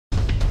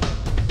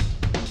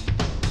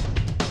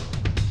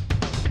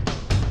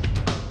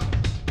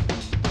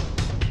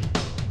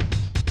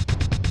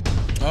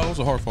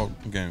a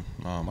hard-fought game.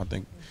 I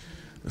think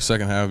the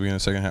second half,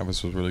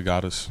 is what really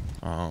got us.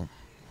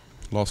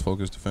 Lost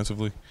focus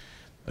defensively.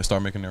 They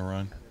started making their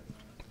run,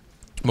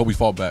 but we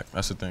fought back.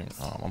 That's the thing.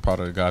 I'm proud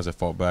of the guys that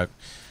fought back.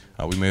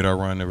 We made our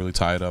run. They really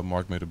tied up.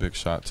 Mark made a big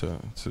shot to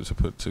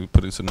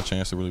put us in a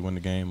chance to really win the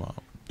game.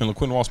 And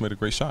LaQuinn Ross made a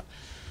great shot.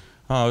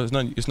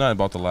 It's not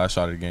about the last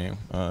shot of the game.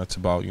 It's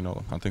about,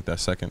 I think that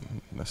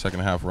second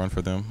half run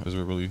for them is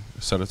what really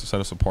set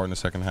us apart in the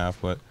second half.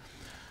 But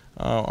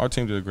our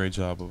team did a great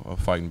job of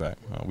fighting back.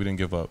 We didn't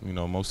give up.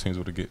 Most teams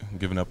would have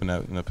given up in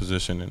that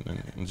position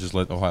and just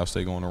let Ohio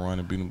State go on a run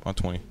and beat them by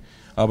 20.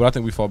 But I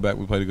think we fought back.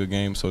 We played a good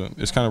game. So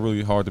it's kind of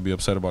really hard to be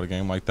upset about a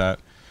game like that.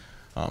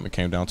 It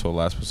came down to a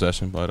last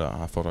possession, but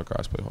I thought our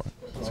guys played hard.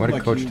 What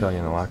did Coach tell you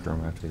in the locker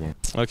room after the game?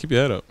 Keep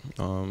your head up.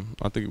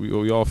 I think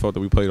we all felt that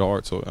we played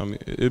hard. So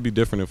it'd be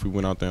different if we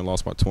went out there and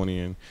lost by 20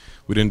 and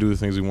we didn't do the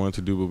things we wanted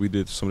to do, but we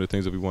did some of the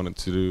things that we wanted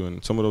to do.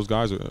 And some of those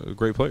guys are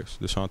great players.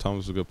 Deshaun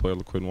Thomas is a good player.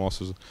 LaQuinn Ross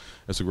is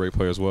a great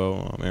player as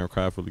well. Aaron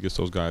Craft really gets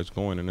those guys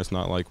going. And it's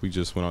not like we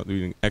just went out and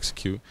we didn't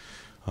execute.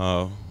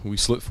 We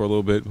slipped for a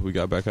little bit, but we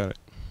got back at it.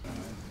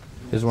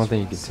 Here's one thing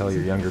you could tell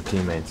your younger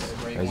teammates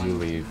as you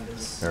leave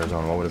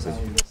Arizona. What would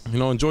it be?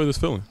 Enjoy this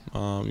feeling.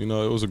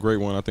 It was a great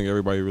one. I think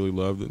everybody really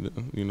loved it.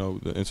 The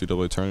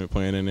NCAA tournament,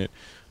 playing in it,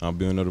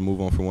 being able to move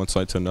on from one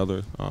site to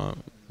another,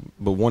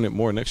 but want it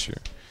more next year.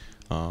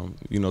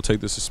 Take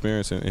this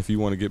experience, and if you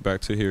want to get back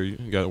to here, you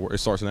got to work. It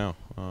starts now.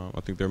 I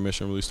think their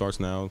mission really starts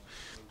now. You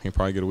can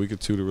probably get a week or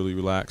two to really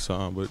relax,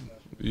 but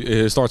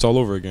it starts all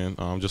over again.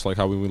 Just like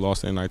how we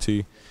lost the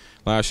NIT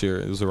last year,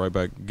 it was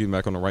getting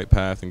back on the right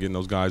path and getting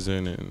those guys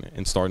in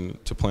and starting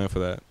to plan for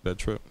that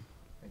trip.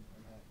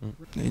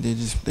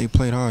 They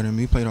played hard, and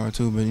we played hard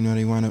too. But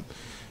they wound up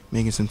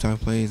making some tough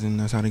plays, and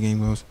that's how the game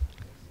goes.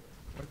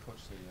 What did Coach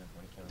say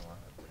when he came to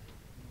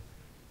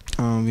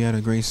locker room? We had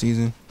a great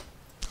season.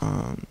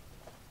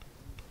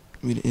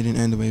 It didn't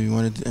end the way we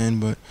wanted it to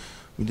end, but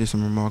we did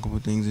some remarkable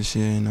things this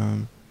year,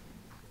 and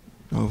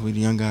hopefully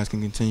the young guys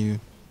can continue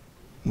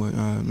what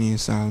me and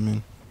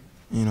Solomon,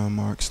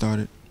 Mark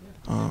started.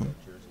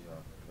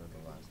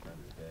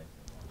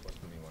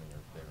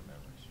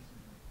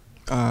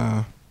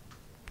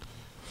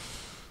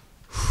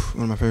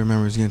 One of my favorite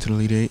memories is getting to the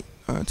Elite Eight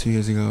 2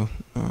 years ago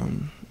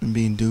and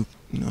beating Duke,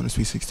 in the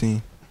Sweet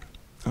 16.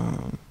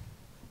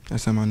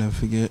 That's something I'll never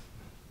forget.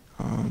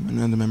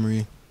 Another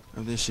memory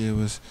of this year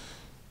was,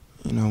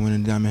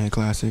 winning the Diamond Head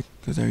Classic,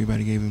 because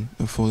everybody gave him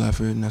a full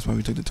effort, and that's why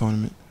we took the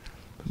tournament.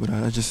 But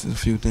that's just a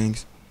few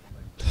things.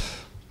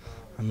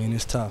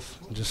 It's tough.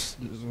 Just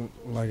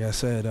like I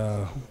said,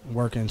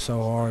 working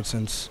so hard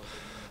since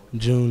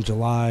June,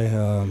 July.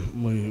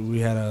 We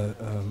had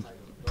a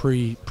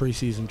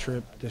preseason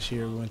trip this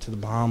year. We went to the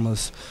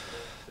Bahamas.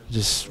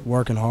 Just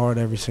working hard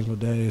every single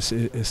day.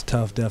 It's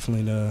tough,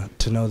 definitely,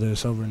 to know that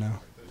it's over now.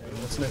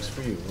 What's next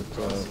for you?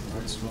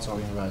 What's on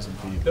the horizon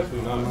for you?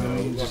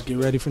 Just get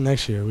ready for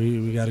next year.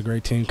 We got a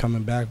great team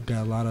coming back. We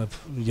got a lot of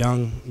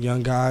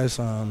young guys.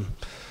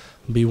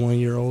 Be 1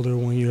 year older,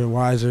 1 year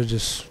wiser.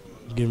 Just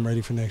getting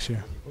ready for next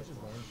year.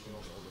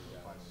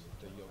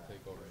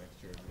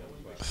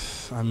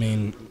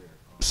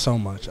 So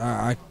much.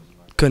 I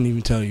couldn't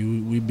even tell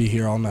you. We'd be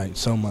here all night.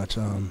 So much.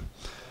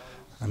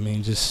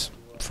 Just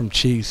from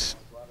Chiefs,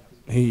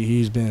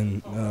 he's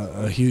been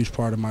a huge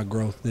part of my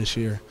growth this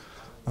year.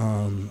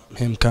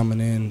 Him coming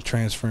in,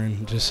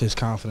 transferring, just his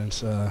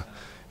confidence.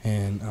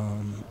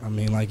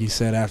 Like he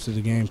said after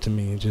the game to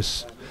me,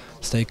 just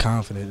stay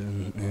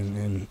confident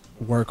and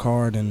work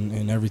hard,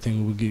 and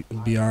everything will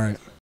be all right.